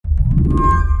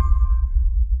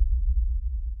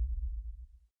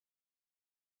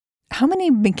How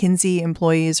many McKinsey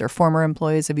employees or former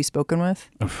employees have you spoken with?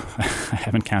 I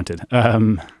haven't counted.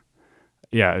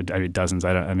 Yeah, I mean, dozens.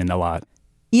 I mean, a lot.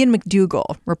 Ian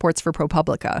McDougall reports for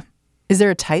ProPublica. Is there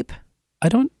a type? I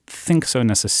don't think so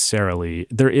necessarily.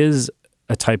 There is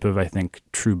a type of, I think,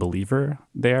 true believer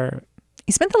there.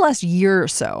 He spent the last year or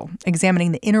so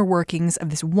examining the inner workings of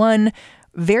this one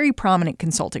very prominent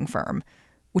consulting firm,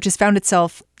 which has found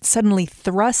itself suddenly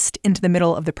thrust into the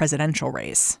middle of the presidential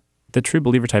race. The true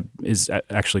believer type is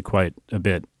actually quite a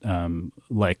bit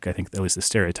like, I think, at least the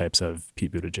stereotypes of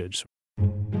Pete Buttigieg.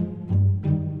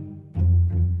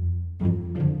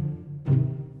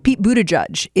 Pete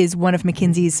Buttigieg is one of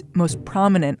McKinsey's most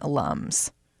prominent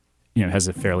alums. You know, has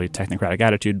a fairly technocratic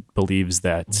attitude, believes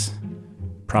that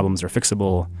problems are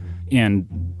fixable,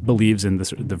 and believes in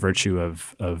the virtue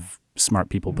of smart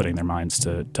people putting their minds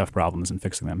to tough problems and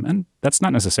fixing them. And that's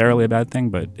not necessarily a bad thing,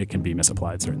 but it can be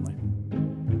misapplied, certainly.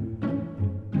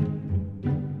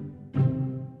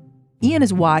 Ian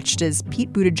has watched as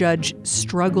Pete Buttigieg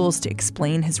struggles to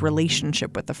explain his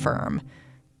relationship with the firm.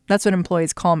 That's what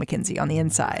employees call McKinsey on the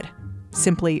inside.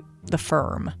 Simply the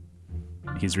firm.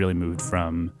 He's really moved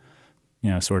from,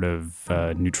 sort of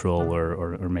neutral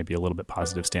or maybe a little bit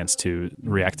positive stance to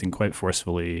reacting quite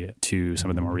forcefully to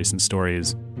some of the more recent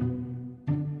stories.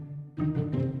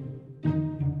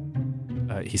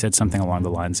 He said something along the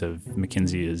lines of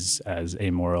McKinsey is as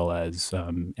amoral as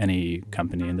any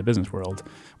company in the business world,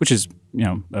 which is,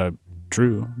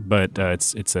 true, but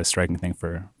it's a striking thing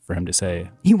for him to say.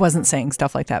 He wasn't saying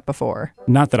stuff like that before.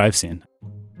 Not that I've seen.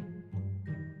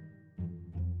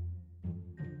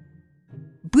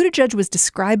 Buttigieg was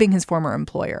describing his former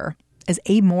employer as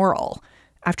amoral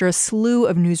after a slew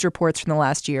of news reports from the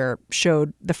last year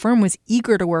showed the firm was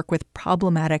eager to work with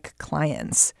problematic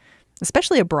clients,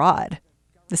 especially abroad.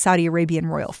 The Saudi Arabian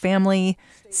royal family,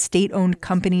 state-owned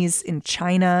companies in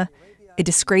China, a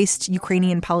disgraced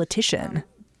Ukrainian politician.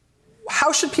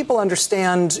 How should people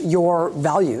understand your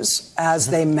values as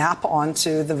they map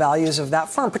onto the values of that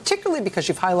firm, particularly because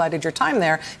you've highlighted your time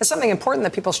there as something important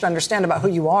that people should understand about who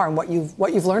you are and what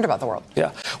you've learned about the world?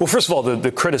 Yeah. Well, first of all,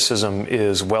 the criticism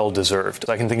is well-deserved.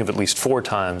 I can think of at least 4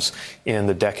 times in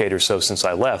the decade or so since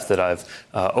I left that I've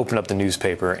opened up the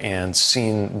newspaper and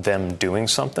seen them doing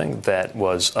something that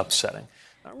was upsetting.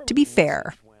 To be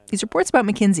fair, these reports about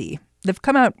McKinsey, they've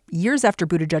come out years after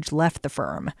Buttigieg left the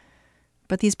firm.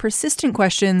 But these persistent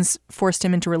questions forced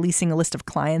him into releasing a list of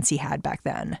clients he had back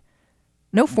then.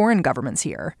 No foreign governments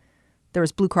here. There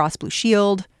was Blue Cross Blue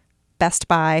Shield, Best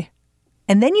Buy.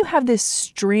 And then you have this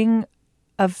string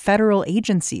of federal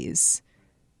agencies.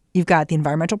 You've got the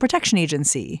Environmental Protection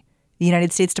Agency, the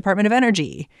United States Department of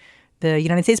Energy, the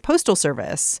United States Postal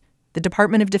Service, the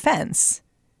Department of Defense.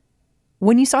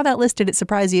 When you saw that list, did it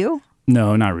surprise you?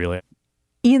 No, not really.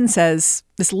 Ian says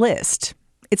this list,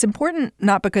 it's important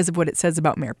not because of what it says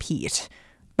about Mayor Pete,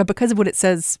 but because of what it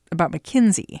says about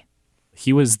McKinsey.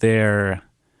 He was there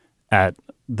at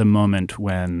the moment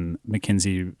when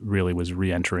McKinsey really was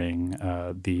re-entering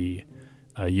the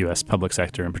U.S. public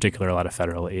sector, in particular a lot of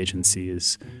federal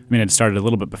agencies. I mean, it started a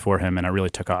little bit before him, and it really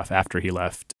took off after he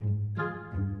left.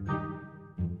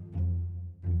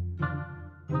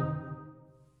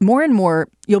 More and more,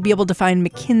 you'll be able to find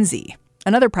McKinsey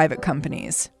and other private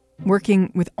companies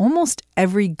working with almost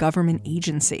every government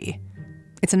agency.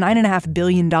 It's a $9.5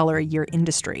 billion a year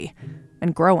industry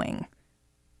and growing.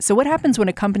 So what happens when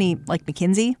a company like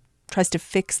McKinsey tries to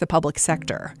fix the public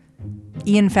sector?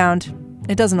 Ian found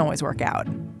it doesn't always work out.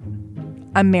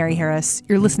 I'm Mary Harris.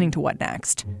 You're listening to What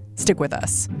Next? Stick with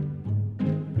us.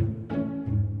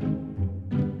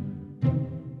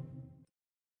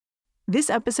 This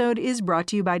episode is brought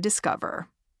to you by Discover.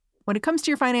 When it comes to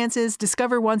your finances,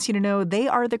 Discover wants you to know they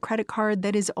are the credit card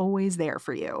that is always there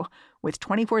for you. With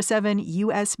 24/7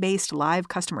 U.S.-based live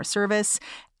customer service,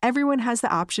 everyone has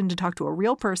the option to talk to a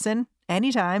real person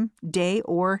anytime, day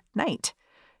or night.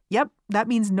 Yep, that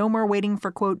means no more waiting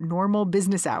for, quote, normal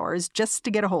business hours just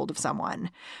to get a hold of someone.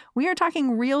 We are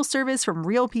talking real service from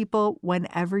real people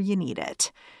whenever you need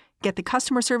it. Get the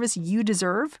customer service you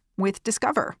deserve with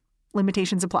Discover.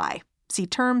 Limitations apply. See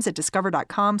terms at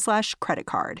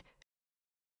discover.com/creditcard.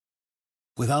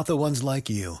 Without the ones like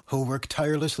you, who work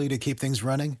tirelessly to keep things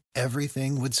running,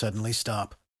 everything would suddenly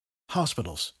stop.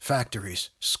 Hospitals,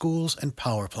 factories, schools, and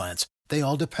power plants, they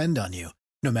all depend on you.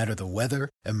 No matter the weather,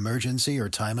 emergency, or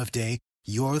time of day,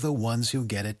 you're the ones who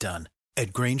get it done.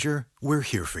 At Grainger, we're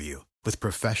here for you with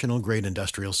professional-grade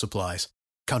industrial supplies.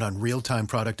 Count on real-time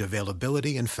product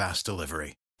availability and fast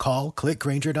delivery. Call, click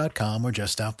Grainger.com, or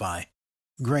just stop by.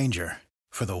 Grainger,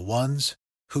 for the ones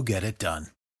who get it done.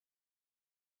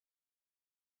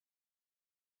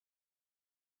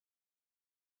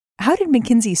 How did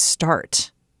McKinsey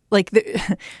start?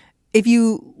 If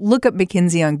you look up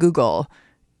McKinsey on Google,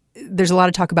 there's a lot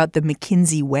of talk about the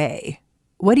McKinsey way.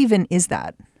 What even is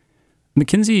that?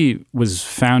 McKinsey was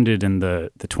founded in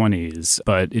the 20s,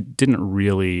 but it didn't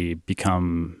really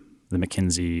become the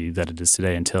McKinsey that it is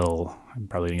today until, I'm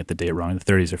probably going to get the date wrong, the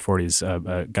 30s or 40s.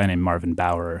 A guy named Marvin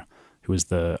Bauer, who was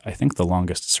the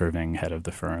longest serving head of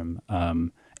the firm,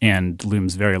 and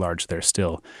looms very large there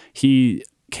still. He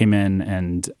came in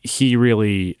and he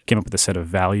really came up with a set of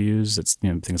values. It's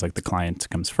things like the client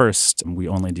comes first. We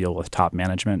only deal with top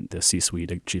management, the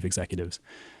C-suite, chief executives,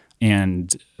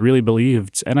 and really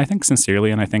believed, and I think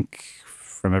sincerely, and I think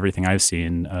from everything I've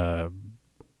seen,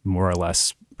 more or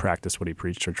less practiced what he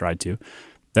preached or tried to,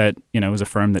 that it was a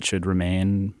firm that should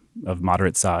remain of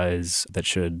moderate size, that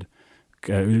should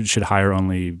hire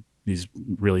only these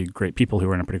really great people who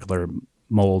are in a particular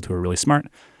mold, who are really smart,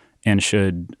 and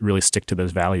should really stick to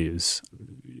those values,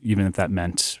 even if that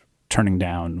meant turning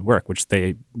down work, which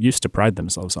they used to pride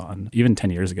themselves on. Even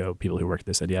 10 years ago, people who worked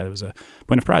there said, yeah, it was a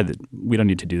point of pride that we don't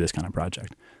need to do this kind of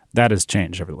project. That has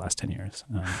changed over the last 10 years.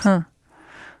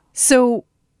 So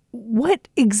what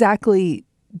exactly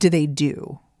do they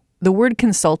do? The word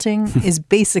consulting is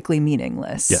basically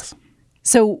meaningless. Yes.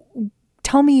 So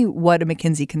tell me what a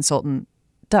McKinsey consultant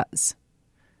does.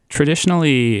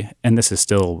 Traditionally, and this is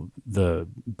still the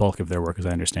bulk of their work as I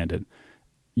understand it,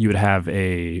 you would have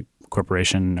a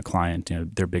corporation, a client,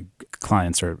 their big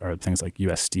clients are things like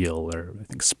U.S. Steel, or I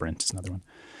think Sprint is another one.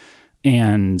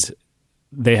 And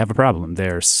they have a problem.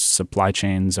 Their supply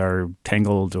chains are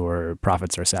tangled or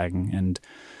profits are sagging. And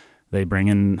they bring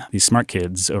in these smart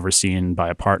kids overseen by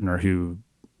a partner who,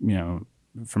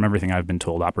 from everything I've been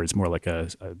told, operates more like a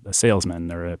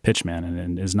salesman or a pitchman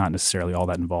and is not necessarily all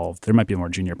that involved. There might be a more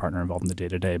junior partner involved in the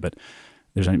day-to-day, but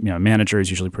there's a manager is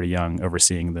usually pretty young,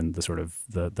 overseeing the sort of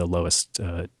the lowest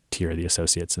tier, the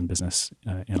associates and business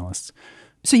analysts.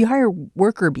 So you hire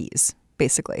worker bees,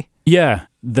 basically. Yeah.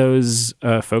 Those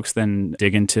folks then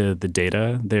dig into the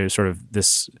data. There's sort of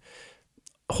this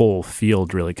whole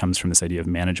field really comes from this idea of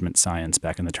management science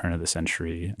back in the turn of the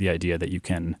century, the idea that you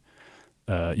can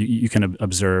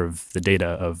observe the data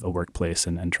of a workplace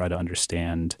and try to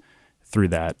understand through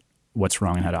that what's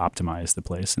wrong and how to optimize the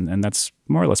place. And that's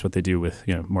more or less what they do with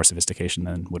more sophistication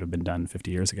than would have been done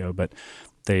 50 years ago. But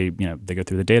they go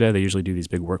through the data. They usually do these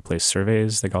big workplace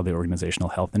surveys. They call the Organizational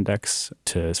Health Index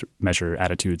to measure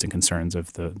attitudes and concerns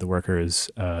of the workers.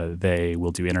 They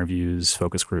will do interviews,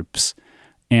 focus groups,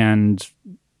 and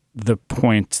the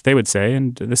point, they would say,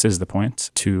 and this is the point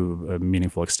to a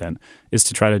meaningful extent, is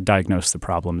to try to diagnose the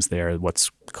problems there, what's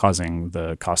causing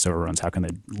the cost overruns, how can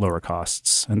they lower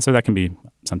costs. And so that can be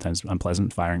sometimes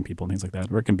unpleasant, firing people and things like that,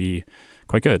 or it can be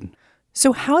quite good.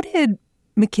 So how did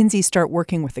McKinsey start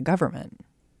working with the government?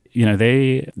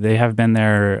 They have been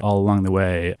there all along the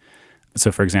way.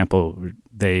 So, for example,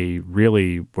 they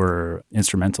really were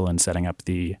instrumental in setting up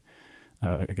the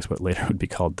I guess what later would be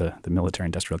called the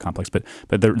military-industrial complex, but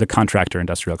the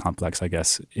contractor-industrial complex, I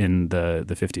guess, in the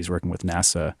 50s, working with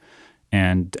NASA.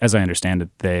 And as I understand it,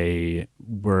 they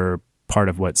were a big part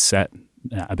of what set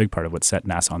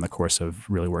NASA on the course of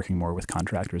really working more with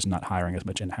contractors and not hiring as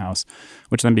much in-house,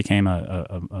 which then became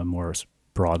a more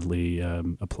broadly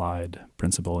applied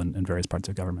principle in various parts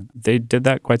of government. They did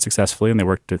that quite successfully, and they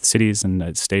worked with cities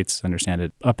and states, understand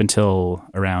it, up until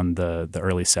around the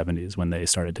early 70s when they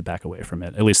started to back away from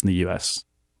it, at least in the U.S.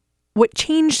 What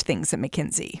changed things at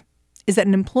McKinsey is that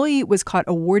an employee was caught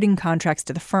awarding contracts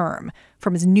to the firm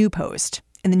from his new post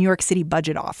in the New York City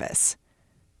budget office.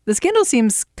 The scandal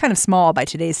seems kind of small by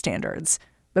today's standards,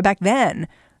 but back then,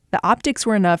 the optics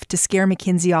were enough to scare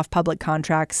McKinsey off public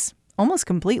contracts almost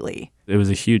completely. It was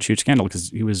a huge, huge scandal because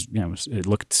he was, it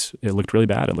looked really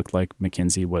bad. It looked like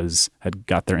McKinsey had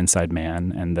got their inside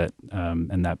man,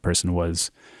 and that person was,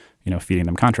 feeding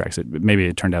them contracts. Maybe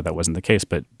it turned out that wasn't the case,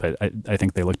 but I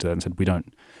think they looked at that and said, we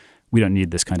don't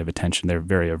need this kind of attention. They're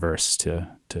very averse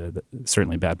to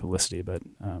certainly bad publicity, but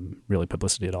really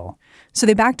publicity at all. So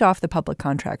they backed off the public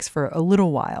contracts for a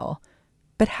little while,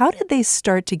 but how did they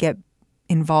start to get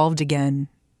involved again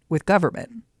with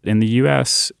government? In the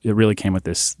U.S., it really came with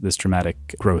this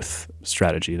dramatic growth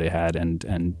strategy they had,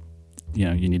 and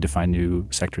you need to find new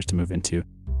sectors to move into.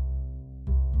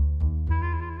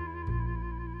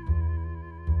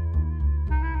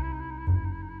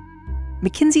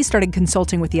 McKinsey started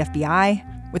consulting with the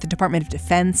FBI, with the Department of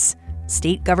Defense,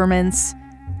 state governments,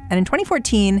 and in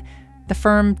 2014, the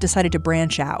firm decided to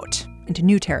branch out into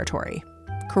new territory,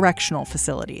 correctional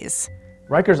facilities.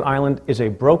 Rikers Island is a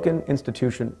broken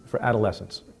institution for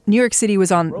adolescents. New York City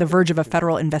was on the verge of a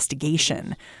federal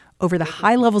investigation over the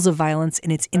high levels of violence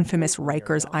in its infamous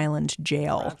Rikers Island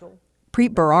jail. Preet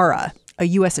Bharara, a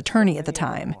U.S. attorney at the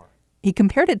time, he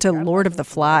compared it to Lord of the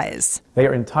Flies. They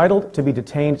are entitled to be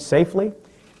detained safely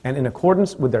and in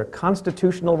accordance with their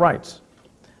constitutional rights,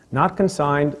 not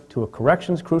consigned to a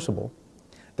corrections crucible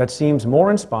that seems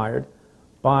more inspired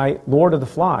by Lord of the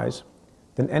Flies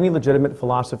than any legitimate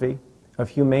philosophy of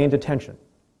humane detention.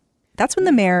 That's when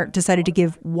the mayor decided to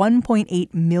give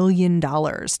 $1.8 million to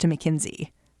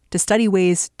McKinsey to study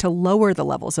ways to lower the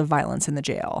levels of violence in the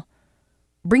jail.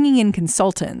 Bringing in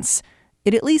consultants,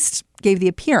 it at least gave the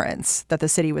appearance that the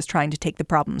city was trying to take the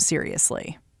problem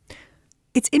seriously.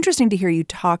 It's interesting to hear you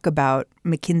talk about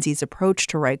McKinsey's approach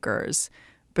to Rikers,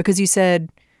 because you said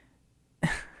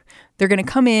they're going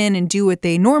to come in and do what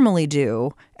they normally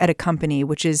do at a company,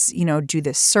 which is, do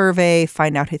this survey,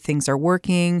 find out how things are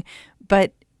working.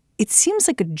 But it seems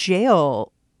like a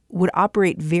jail would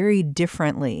operate very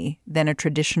differently than a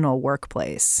traditional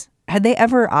workplace. Had they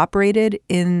ever operated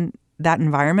in that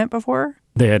environment before?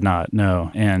 They had not,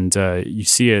 no. And you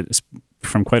see it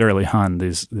from quite early on,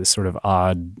 this sort of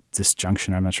odd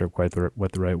disjunction, I'm not sure quite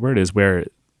what the right word is, where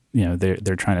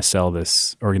they're trying to sell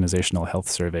this organizational health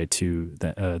survey to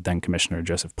the then Commissioner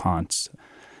Joseph Ponce.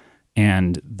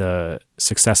 And the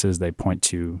successes they point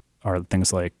to are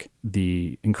things like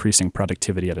the increasing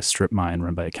productivity at a strip mine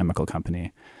run by a chemical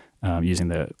company, using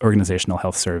the organizational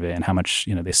health survey, and how much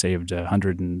they saved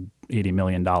 $180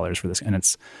 million for this. And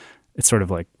it's sort of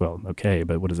like, well, okay,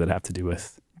 but what does that have to do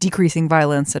with decreasing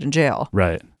violence at a jail?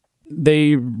 Right.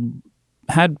 They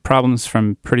had problems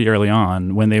from pretty early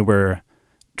on when they were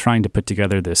trying to put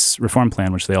together this reform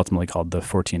plan, which they ultimately called the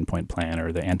 14-point plan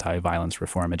or the anti-violence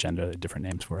reform agenda, different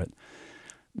names for it.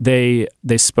 They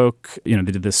spoke, they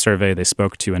did this survey, they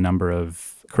spoke to a number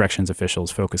of corrections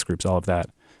officials, focus groups, all of that,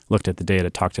 looked at the data,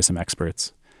 talked to some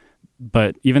experts.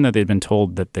 But even though they'd been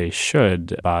told that they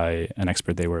should by an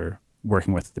expert they were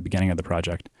working with at the beginning of the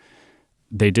project,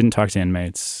 they didn't talk to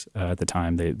inmates at the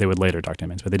time. They would later talk to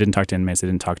inmates, but they didn't talk to inmates. They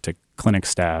didn't talk to clinic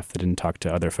staff. They didn't talk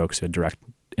to other folks who had direct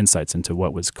insights into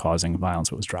what was causing violence,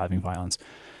 what was driving violence.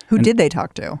 Who did they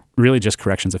talk to? Really just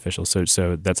corrections officials.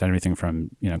 So that's everything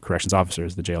from, corrections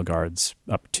officers, the jail guards,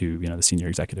 up to, the senior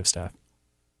executive staff.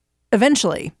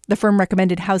 Eventually, the firm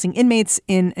recommended housing inmates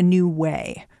in a new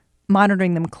way,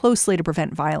 monitoring them closely to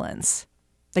prevent violence.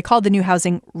 They called the new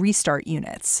housing restart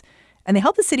units, and they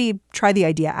helped the city try the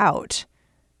idea out.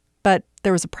 But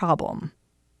there was a problem.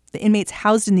 The inmates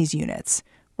housed in these units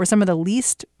were some of the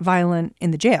least violent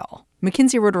in the jail.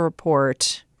 McKinsey wrote a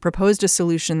report, proposed a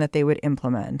solution that they would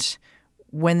implement.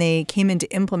 When they came in to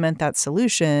implement that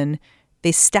solution,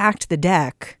 they stacked the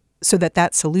deck so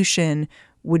that solution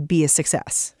would be a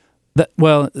success.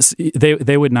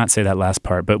 They would not say that last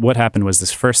part. But what happened was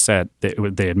this first set,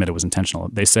 they admit it was intentional.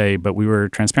 They say, but we were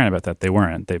transparent about that. They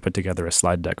weren't. They put together a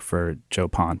slide deck for Joe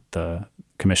Ponce, the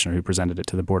commissioner who presented it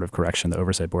to the Board of Correction, the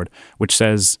oversight board, which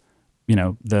says,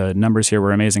 the numbers here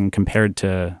were amazing compared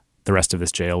to the rest of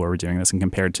this jail where we're doing this and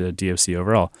compared to DOC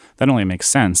overall. That only makes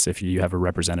sense if you have a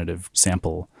representative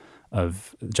sample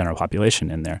of the general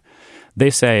population in there. They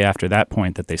say after that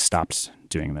point that they stopped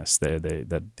doing this.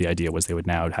 That the idea was they would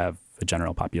now have a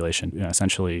general population.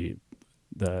 Essentially,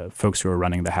 the folks who are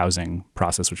running the housing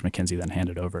process, which McKinsey then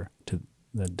handed over to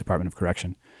the Department of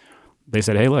Correction, they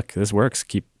said, hey, look, this works.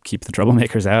 Keep the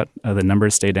troublemakers out. The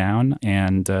numbers stay down,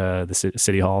 and the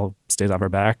city hall stays off our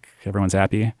back. Everyone's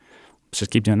happy. Let's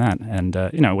just keep doing that. And,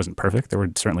 it wasn't perfect. There were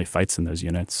certainly fights in those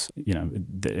units.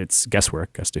 It's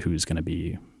guesswork as to who's going to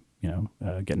be,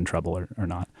 get in trouble or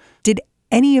not. Did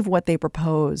any of what they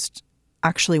proposed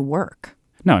actually work?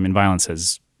 No, violence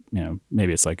has,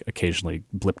 maybe it's like occasionally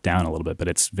blipped down a little bit, but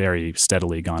it's very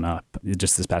steadily gone up.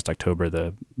 Just this past October,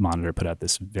 the Monitor put out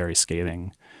this very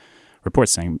scathing report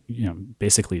saying,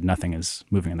 basically nothing is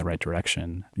moving in the right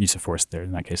direction. Use of force there,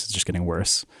 in that case, is just getting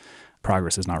worse.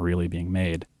 Progress is not really being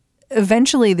made.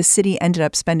 Eventually, the city ended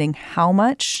up spending how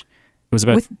much? It was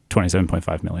about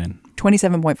 $27.5 million.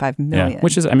 $27.5 million. Yeah,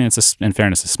 which is, in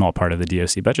fairness, a small part of the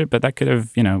DOC budget, but that could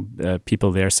have,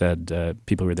 people there said,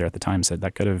 people who were there at the time said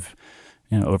that could have,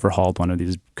 overhauled one of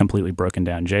these completely broken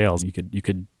down jails. You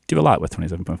could do a lot with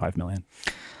 $27.5 million.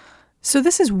 So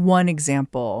this is one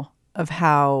example of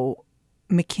how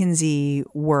McKinsey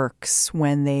works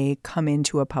when they come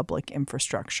into a public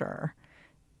infrastructure.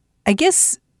 I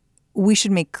guess we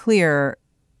should make clear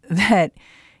that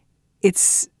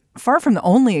it's far from the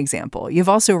only example. You've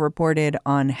also reported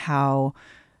on how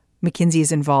McKinsey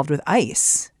is involved with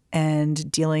ICE and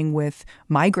dealing with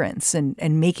migrants and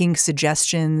making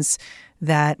suggestions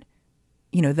that,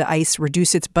 the ICE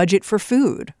reduce its budget for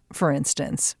food, for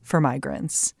instance, for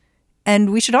migrants.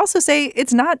 And we should also say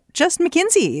it's not just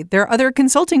McKinsey. There are other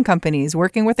consulting companies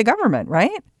working with the government,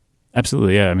 right?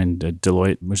 Absolutely, yeah. I mean,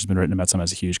 Deloitte, which has been written about some,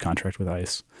 has a huge contract with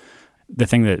ICE. The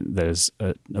thing that is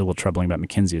a little troubling about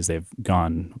McKinsey is they've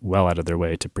gone well out of their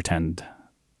way to pretend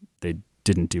they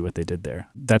didn't do what they did there.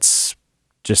 That's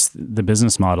just the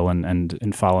business model and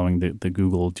in following the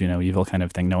Google, evil kind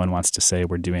of thing. No one wants to say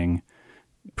we're doing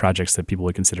projects that people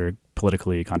would consider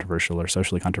politically controversial or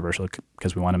socially controversial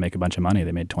because we want to make a bunch of money.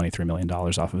 They made $23 million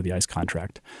off of the ICE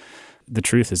contract. The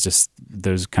truth is just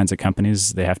those kinds of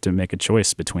companies, they have to make a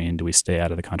choice between, do we stay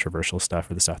out of the controversial stuff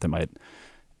or the stuff that might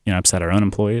upset our own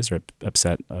employees or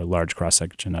upset a large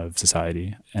cross-section of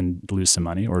society and lose some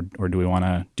money, or do we want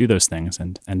to do those things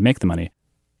and make the money?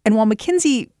 And while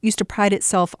McKinsey used to pride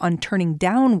itself on turning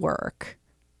down work,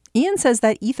 Ian says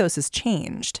that ethos has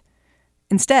changed.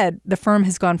 Instead, the firm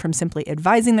has gone from simply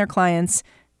advising their clients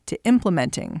to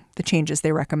implementing the changes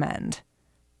they recommend.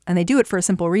 And they do it for a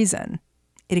simple reason.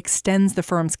 It extends the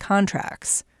firm's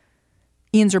contracts.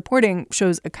 Ian's reporting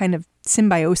shows a kind of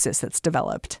symbiosis that's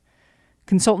developed.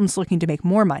 Consultants looking to make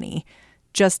more money,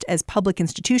 just as public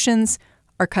institutions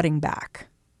are cutting back.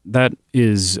 That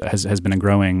has been a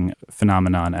growing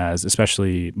phenomenon as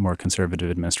especially more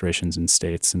conservative administrations in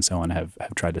states and so on have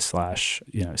tried to slash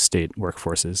state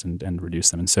workforces and reduce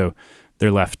them. And so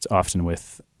they're left often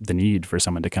with the need for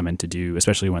someone to come in to do,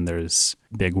 especially when there's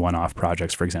big one-off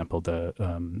projects, for example, the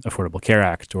Affordable Care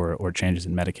Act or changes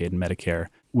in Medicaid and Medicare,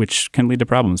 which can lead to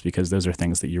problems because those are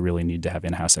things that you really need to have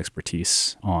in-house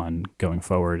expertise on going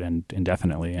forward and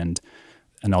indefinitely. And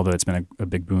although it's been a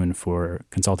big boon for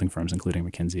consulting firms, including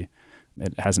McKinsey,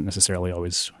 it hasn't necessarily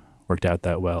always worked out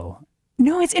that well.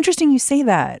 No, it's interesting you say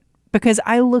that because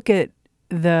I look at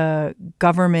the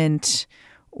government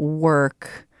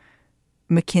work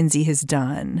McKinsey has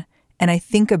done, and I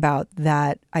think about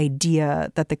that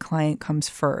idea that the client comes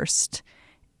first.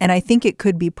 And I think it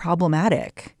could be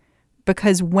problematic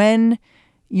because when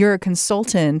you're a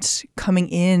consultant coming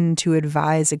in to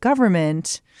advise a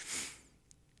government,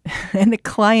 and the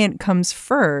client comes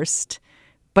first,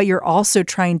 but you're also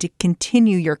trying to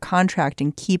continue your contract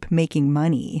and keep making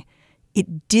money,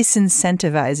 it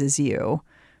disincentivizes you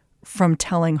from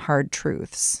telling hard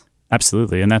truths.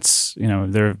 Absolutely. And that's,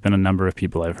 there have been a number of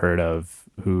people I've heard of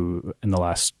who in the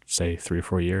last, say, 3 or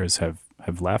 4 years have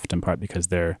left in part because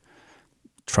they're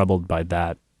troubled by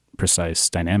that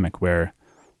precise dynamic where,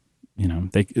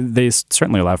 they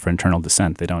certainly allow for internal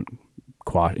dissent. They don't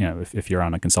if you're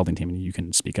on a consulting team, you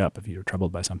can speak up if you're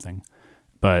troubled by something.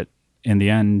 But in the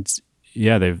end,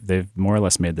 yeah, they've more or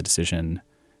less made the decision,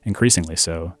 increasingly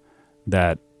so,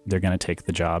 that they're going to take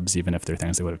the jobs, even if they're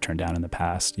things they would have turned down in the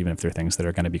past, even if they're things that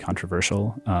are going to be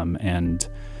controversial and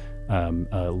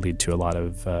lead to a lot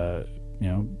of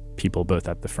people both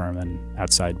at the firm and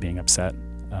outside being upset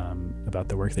about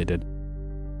the work they did.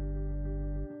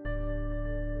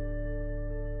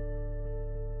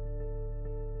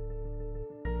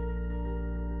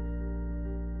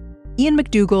 Ian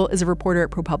McDougall is a reporter at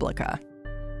ProPublica.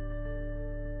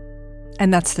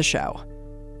 And that's the show.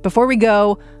 Before we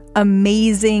go,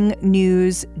 amazing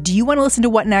news. Do you want to listen to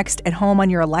What Next at home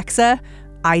on your Alexa?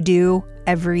 I do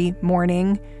every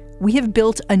morning. We have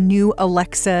built a new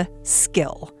Alexa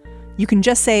skill. You can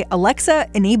just say, Alexa,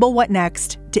 enable What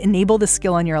Next to enable the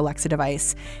skill on your Alexa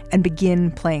device and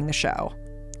begin playing the show.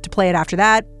 To play it after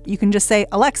that, you can just say,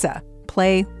 Alexa,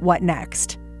 play What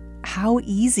Next. How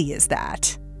easy is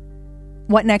that?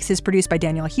 What Next is produced by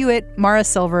Daniel Hewitt, Mara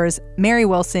Silvers, Mary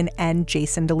Wilson, and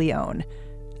Jason DeLeon.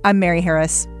 I'm Mary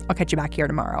Harris. I'll catch you back here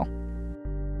tomorrow.